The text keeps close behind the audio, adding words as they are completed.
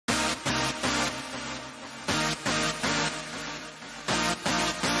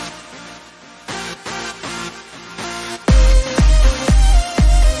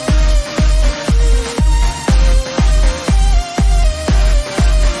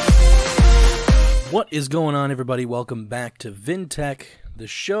What is going on, everybody? Welcome back to VinTech, the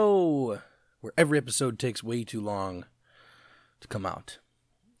show where every episode takes way too long to come out.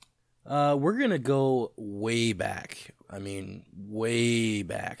 We're going to go way back. I mean, way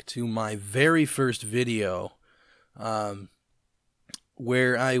back to my very first video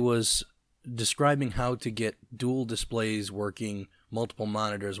where I was describing how to get dual displays working, multiple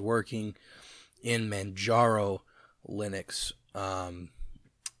monitors working in Manjaro Linux.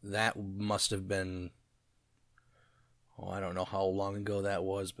 That must have been, I don't know how long ago that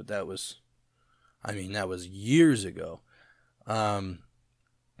was, but that was years ago. And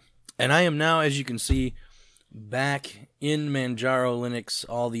I am now, as you can see, back in Manjaro Linux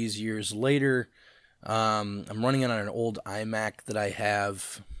all these years later. I'm running it on an old iMac that I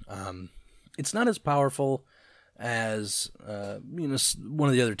have. It's not as powerful as one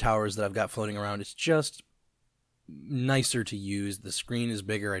of the other towers that I've got floating around. It's just nicer to use. The screen is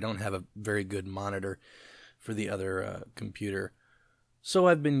bigger. I don't have a very good monitor for the other computer, so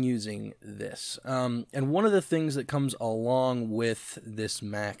I've been using this. And one of the things that comes along with this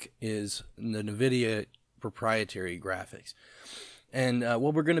Mac is the NVIDIA proprietary graphics. And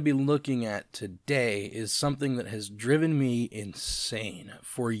what we're going to be looking at today is something that has driven me insane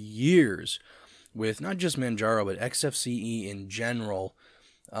for years with not just Manjaro, but XFCE in general,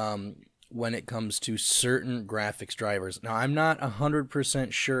 when it comes to certain graphics drivers. Now, I'm not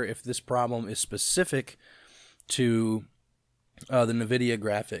 100% sure if this problem is specific to the NVIDIA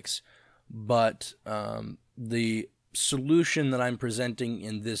graphics, but the solution that I'm presenting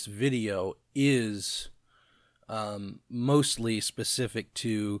in this video is mostly specific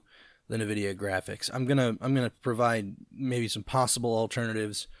to the NVIDIA graphics. I'm gonna provide maybe some possible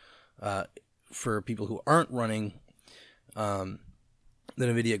alternatives for people who aren't running the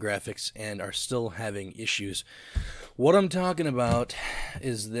NVIDIA graphics and are still having issues. What I'm talking about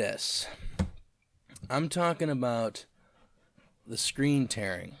is this. I'm talking about the screen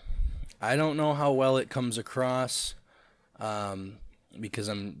tearing. I don't know how well it comes across because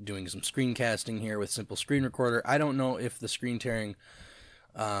I'm doing some screencasting here with Simple Screen Recorder. I don't know if the screen tearing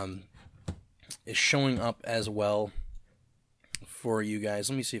is showing up as well for you guys.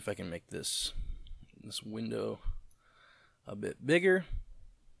 Let me see if I can make this window a bit bigger.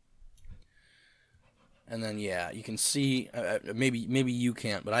 And then, yeah, you can see, maybe you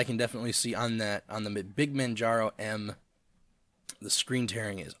can't, but I can definitely see on the big Manjaro M, the screen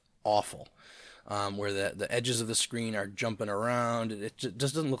tearing is awful. Where the edges of the screen are jumping around. It just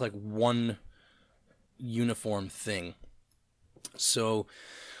doesn't look like one uniform thing. So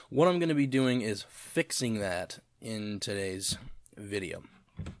what I'm going to be doing is fixing that in today's video.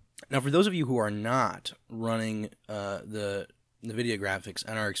 Now, for those of you who are not running the NVIDIA graphics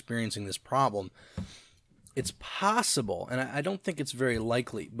and are experiencing this problem, it's possible, and I don't think it's very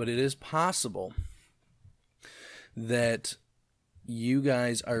likely, but it is possible that you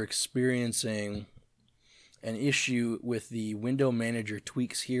guys are experiencing an issue with the window manager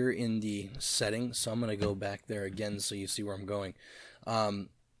tweaks here in the settings. So I'm going to go back there again so you see where I'm going. I'm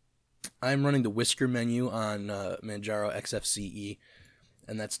running the whisker menu on Manjaro XFCE,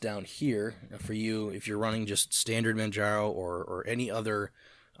 and that's down here. Now for you, if you're running just standard Manjaro or any other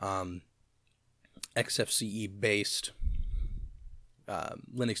XFCE based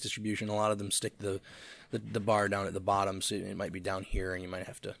Linux distribution, a lot of them stick the bar down at the bottom, so it might be down here, and you might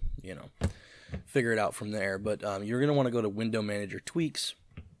have to, figure it out from there. But you're going to want to go to Window Manager Tweaks,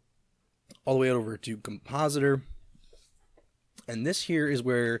 all the way over to Compositor, and this here is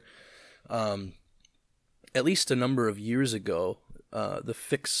where, at least a number of years ago, the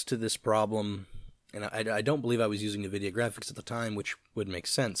fix to this problem, and I don't believe I was using NVIDIA graphics at the time, which would make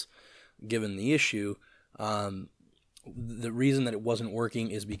sense given the issue. The reason that it wasn't working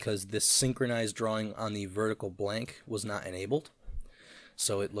is because this synchronized drawing on the vertical blank was not enabled.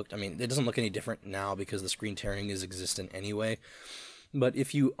 So it looked, it doesn't look any different now because the screen tearing is existent anyway. But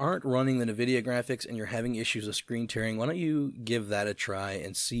if you aren't running the NVIDIA graphics and you're having issues with screen tearing, why don't you give that a try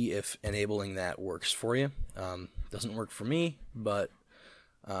and see if enabling that works for you. Doesn't work for me, but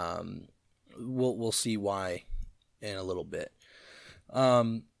we'll see why in a little bit.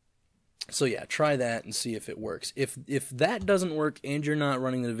 So yeah, try that and see if it works. If that doesn't work and you're not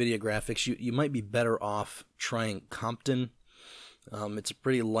running the NVIDIA graphics, you might be better off trying Compton. It's a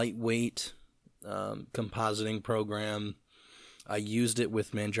pretty lightweight compositing program. I used it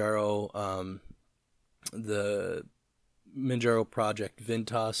with Manjaro, the Manjaro project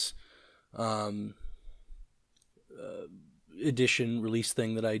VinTech edition release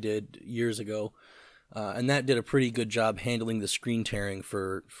thing that I did years ago. And that did a pretty good job handling the screen tearing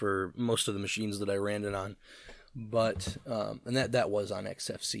for most of the machines that I ran it on. But and that was on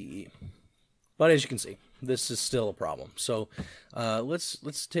XFCE. But as you can see, this is still a problem. So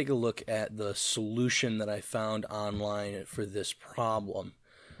let's take a look at the solution that I found online for this problem.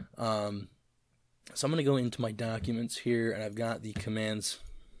 So I'm going to go into my documents here, and I've got the commands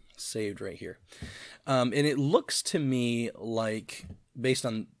saved right here. And it looks to me like, based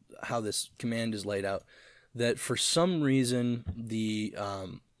on how this command is laid out, that for some reason the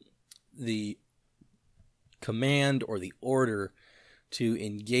command or the order to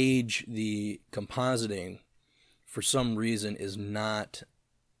engage the compositing for some reason is not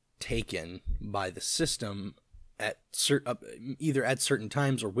taken by the system at either at certain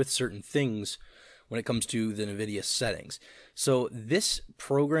times or with certain things when it comes to the NVIDIA settings. So this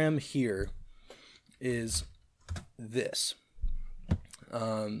program here is this,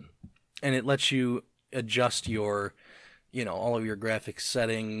 and it lets you adjust your, all of your graphics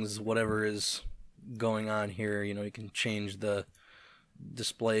settings, whatever is going on here. You can change the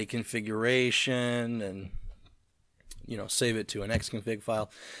display configuration and, save it to an Xconfig file.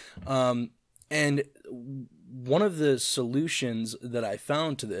 And one of the solutions that I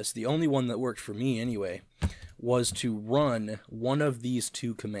found to this, the only one that worked for me anyway, was to run one of these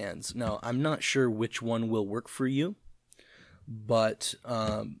two commands. Now, I'm not sure which one will work for you, but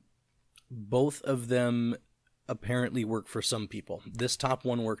both of them apparently work for some people. This top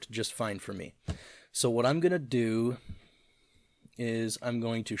one worked just fine for me. So what I'm going to do is I'm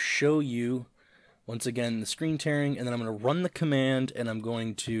going to show you, once again, the screen tearing, and then I'm going to run the command, and I'm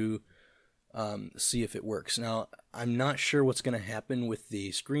going to see if it works. Now, I'm not sure what's going to happen with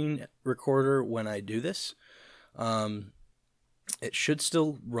the screen recorder when I do this. It should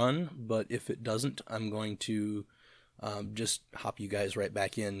still run, but if it doesn't, I'm going to just hop you guys right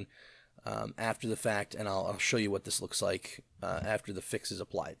back in after the fact, and I'll show you what this looks like after the fix is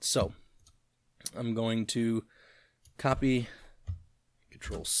applied. So I'm going to copy,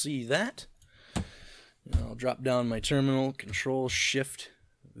 Control-C that, and I'll drop down my terminal,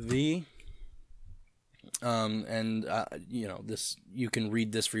 Control-Shift-V. This, you can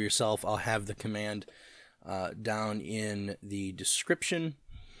read this for yourself. I'll have the command down in the description.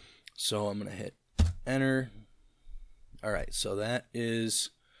 So I'm going to hit enter. All right, so that is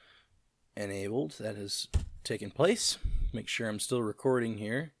enabled. That has taken place. Make sure I'm still recording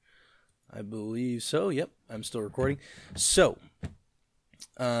here. I believe so. Yep, I'm still recording. So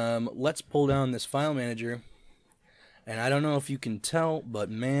let's pull down this file manager. And I don't know if you can tell, but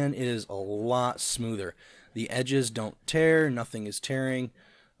man, it is a lot smoother. The edges don't tear, nothing is tearing.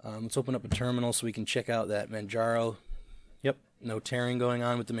 Let's open up a terminal so we can check out that Manjaro. Yep, no tearing going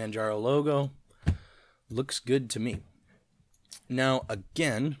on with the Manjaro logo. Looks good to me. Now,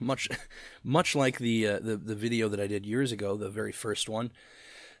 again, much like the video that I did years ago, the very first one,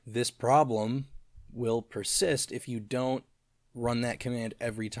 this problem will persist if you don't run that command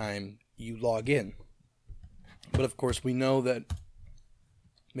every time you log in. But of course, we know that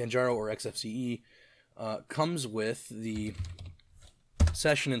Manjaro or XFCE comes with the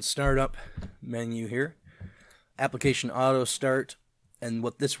session and startup menu here, application auto start, and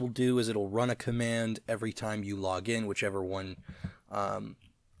what this will do is it'll run a command every time you log in, whichever one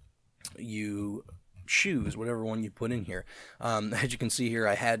you choose, whatever one you put in here. As you can see here,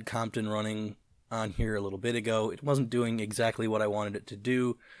 I had Compton running on here a little bit ago. It wasn't doing exactly what I wanted it to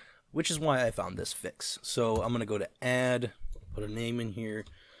do, which is why I found this fix. So I'm going to go to add, put a name in here,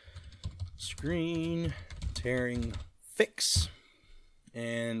 screen tearing fix,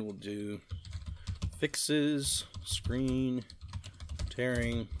 and we'll do fixes, screen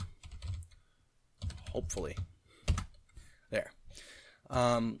tearing, hopefully. There.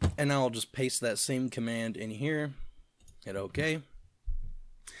 And now I'll just paste that same command in here, hit OK.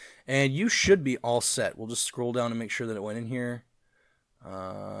 And you should be all set. We'll just scroll down and make sure that it went in here.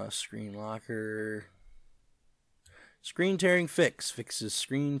 Screen locker, screen tearing fixes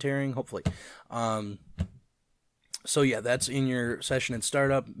screen tearing, hopefully. So yeah, that's in your session and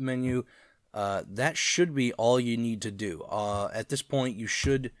startup menu. That should be all you need to do. At this point, you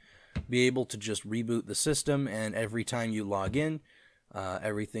should be able to just reboot the system, and every time you log in,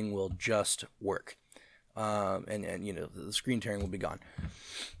 everything will just work. And the screen tearing will be gone.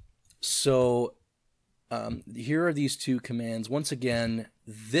 So here are these two commands. Once again,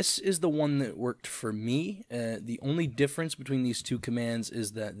 this is the one that worked for me. The only difference between these two commands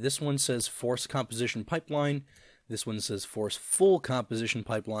is that this one says ForceCompositionPipeline. This one says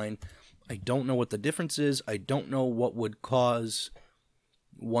ForceFullCompositionPipeline. I don't know what the difference is. I don't know what would cause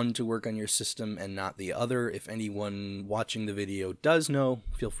one to work on your system and not the other. If anyone watching the video does know,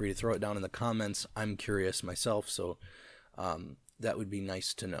 feel free to throw it down in the comments. I'm curious myself, so that would be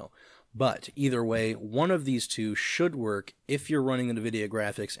nice to know. But either way, one of these two should work if you're running NVIDIA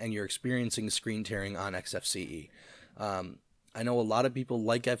graphics and you're experiencing screen tearing on XFCE. I know a lot of people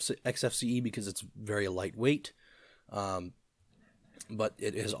like XFCE because it's very lightweight, but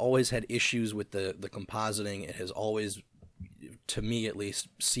it has always had issues with the compositing. It has always, to me at least,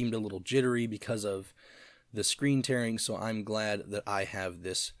 seemed a little jittery because of the screen tearing, so I'm glad that I have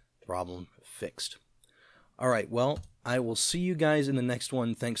this problem fixed. Alright, well, I will see you guys in the next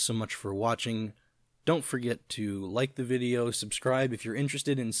one. Thanks so much for watching. Don't forget to like the video, subscribe if you're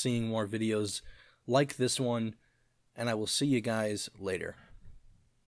interested in seeing more videos like this one, and I will see you guys later.